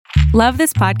Love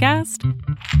this podcast?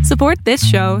 Support this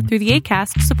show through the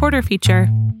Acast supporter feature.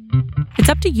 It's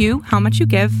up to you how much you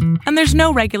give, and there's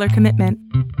no regular commitment.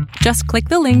 Just click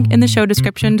the link in the show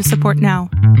description to support now.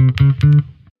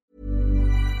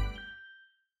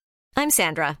 I'm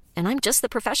Sandra, and I'm just the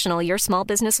professional your small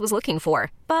business was looking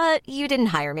for. But you didn't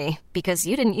hire me because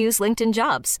you didn't use LinkedIn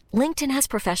Jobs. LinkedIn has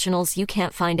professionals you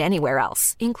can't find anywhere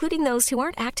else, including those who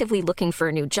aren't actively looking for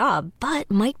a new job, but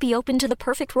might be open to the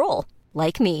perfect role,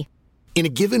 like me. In a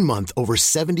given month, over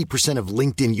 70% of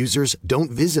LinkedIn users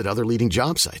don't visit other leading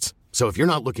job sites. So if you're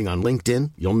not looking on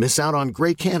LinkedIn, you'll miss out on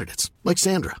great candidates like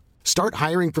Sandra. Start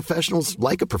hiring professionals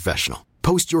like a professional.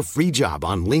 Post your free job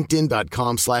on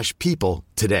linkedin.com/people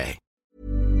today.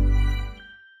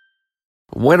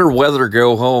 Winter weather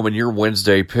go home in your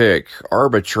Wednesday pick.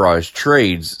 Arbitrage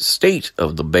Trade's State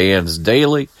of the Bands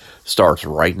Daily starts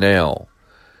right now.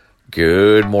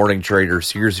 Good morning,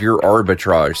 traders. Here's your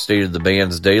Arbitrage State of the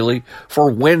Bands Daily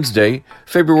for Wednesday,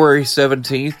 February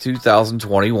 17th,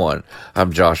 2021.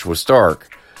 I'm Joshua Stark.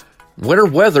 Winter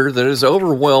weather that has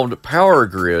overwhelmed power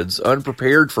grids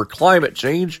unprepared for climate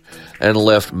change and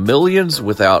left millions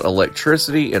without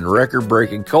electricity and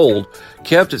record-breaking cold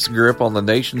kept its grip on the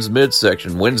nation's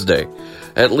midsection Wednesday.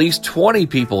 At least 20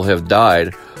 people have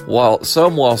died, while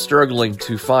struggling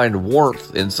to find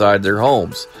warmth inside their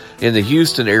homes. In the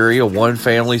Houston area, one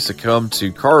family succumbed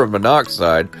to carbon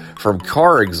monoxide from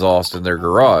car exhaust in their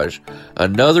garage.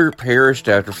 Another perished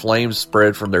after flames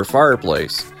spread from their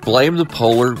fireplace. Blame the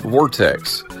polar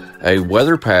vortex, a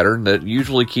weather pattern that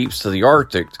usually keeps to the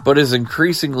Arctic, but is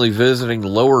increasingly visiting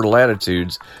lower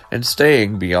latitudes and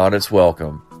staying beyond its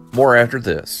welcome. More after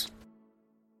this.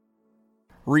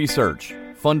 Research,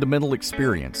 fundamental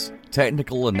experience,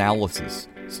 technical analysis,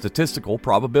 statistical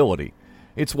probability.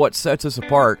 It's what sets us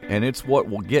apart, and it's what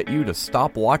will get you to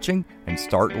stop watching and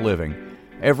start living.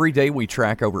 Every day we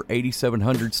track over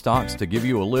 8,700 stocks to give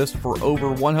you a list for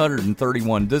over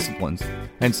 131 disciplines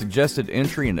and suggested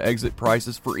entry and exit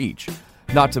prices for each,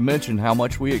 not to mention how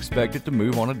much we expect it to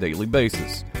move on a daily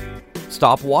basis.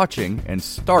 Stop watching and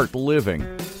start living.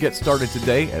 Get started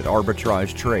today at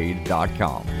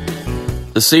arbitragetrade.com.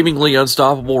 The seemingly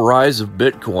unstoppable rise of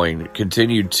Bitcoin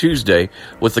continued Tuesday,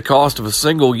 with the cost of a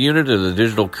single unit of the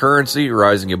digital currency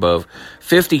rising above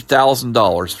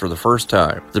 $50,000 for the first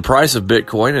time. The price of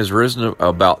Bitcoin has risen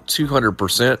about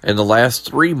 200% in the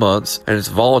last 3 months, and its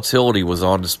volatility was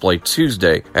on display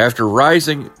Tuesday. After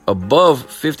rising above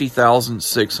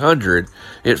 50,600,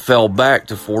 it fell back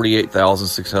to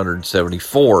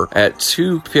 48,674 at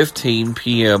 2:15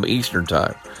 p.m. Eastern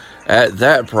Time. At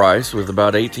that price, with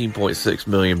about 18.6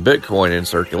 million Bitcoin in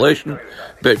circulation,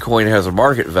 Bitcoin has a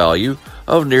market value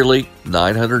of nearly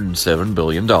 $907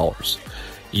 billion.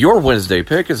 Your Wednesday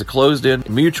pick is a closed-end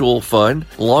mutual fund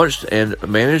launched and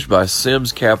managed by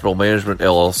Sims Capital Management,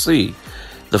 LLC.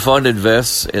 The fund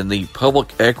invests in the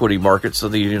public equity markets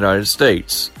of the United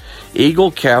States.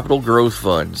 Eagle Capital Growth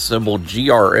Fund, symbol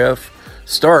GRF,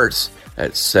 starts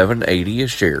at $7.80 a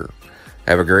share.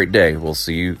 Have a great day. We'll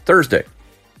see you Thursday.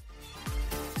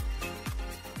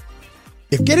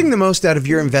 If getting the most out of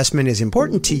your investment is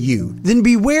important to you, then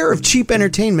beware of cheap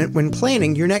entertainment when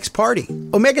planning your next party.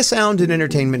 Omega Sound and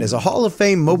Entertainment is a Hall of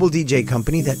Fame mobile DJ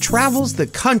company that travels the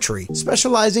country,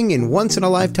 specializing in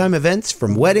once-in-a-lifetime events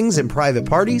from weddings and private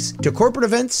parties to corporate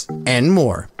events and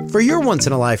more. For your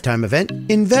once-in-a-lifetime event,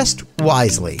 invest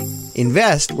wisely.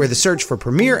 Invest where the search for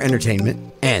premier entertainment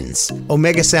ends.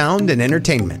 Omega Sound and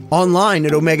Entertainment. Online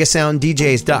at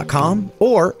OmegaSoundDJs.com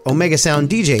or Omega Sound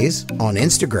DJs on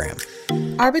Instagram.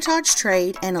 Arbitrage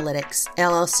Trade Analytics,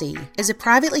 LLC, is a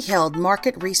privately held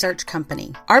market research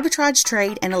company. Arbitrage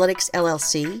Trade Analytics,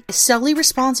 LLC, is solely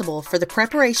responsible for the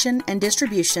preparation and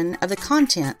distribution of the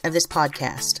content of this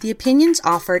podcast. The opinions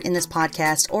offered in this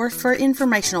podcast are for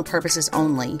informational purposes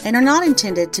only and are not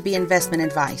intended to be investment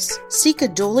advice. Seek a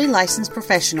duly licensed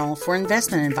professional for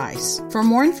investment advice. For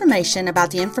more information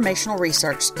about the informational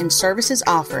research and services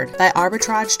offered by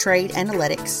Arbitrage Trade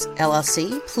Analytics,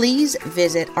 LLC, please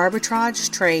visit arbitragetrade.com.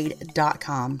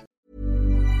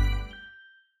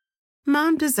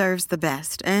 Mom deserves the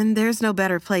best, and there's no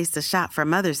better place to shop for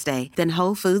Mother's Day than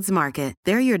Whole Foods Market.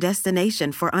 They're your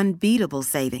destination for unbeatable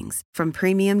savings, from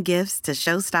premium gifts to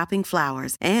show-stopping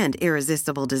flowers and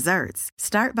irresistible desserts.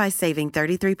 Start by saving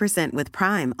 33% with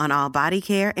Prime on all body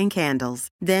care and candles.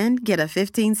 Then get a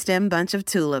 15-stem bunch of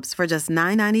tulips for just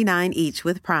 $9.99 each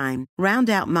with Prime. Round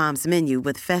out Mom's menu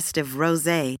with festive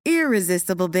rosé,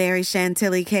 irresistible berry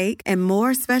chantilly cake, and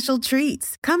more special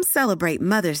treats. Come celebrate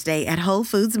Mother's Day at Whole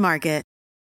Foods Market.